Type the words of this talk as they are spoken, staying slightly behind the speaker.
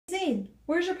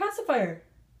Where's your pacifier?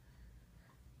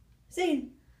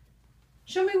 Zayn,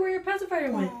 show me where your pacifier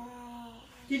went.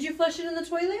 Did you flush it in the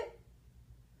toilet?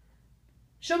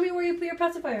 Show me where you put your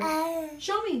pacifier.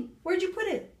 Show me. Where'd you put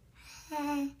it?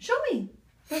 Show me.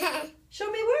 Show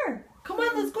me where. Come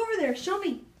on, let's go over there. Show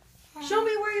me. Show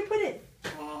me where you put it.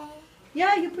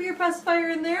 Yeah, you put your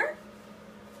pacifier in there?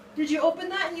 Did you open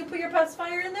that and you put your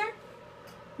pacifier in there?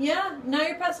 Yeah, now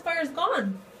your pacifier is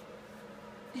gone.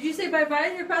 Did you say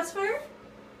bye-bye to your pacifier?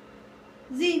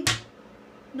 Z,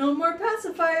 no more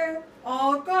pacifier.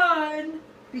 All gone.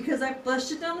 Because I flushed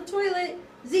it down the toilet.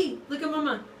 Z, look at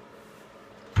Mama.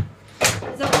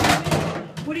 Is that what you're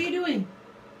doing? What are you doing?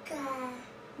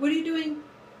 What are you doing?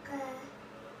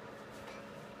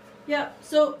 Yeah,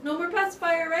 so no more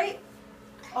pacifier, right?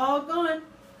 All gone.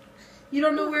 You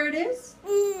don't know where it is?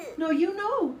 No, you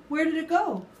know. Where did it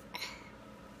go?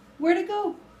 Where'd it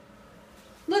go?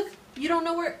 Look, you don't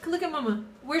know where. Look at Mama.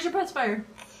 Where's your pacifier?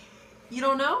 You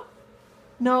don't know?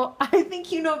 No, I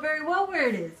think you know very well where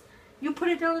it is. You put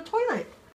it down the toilet.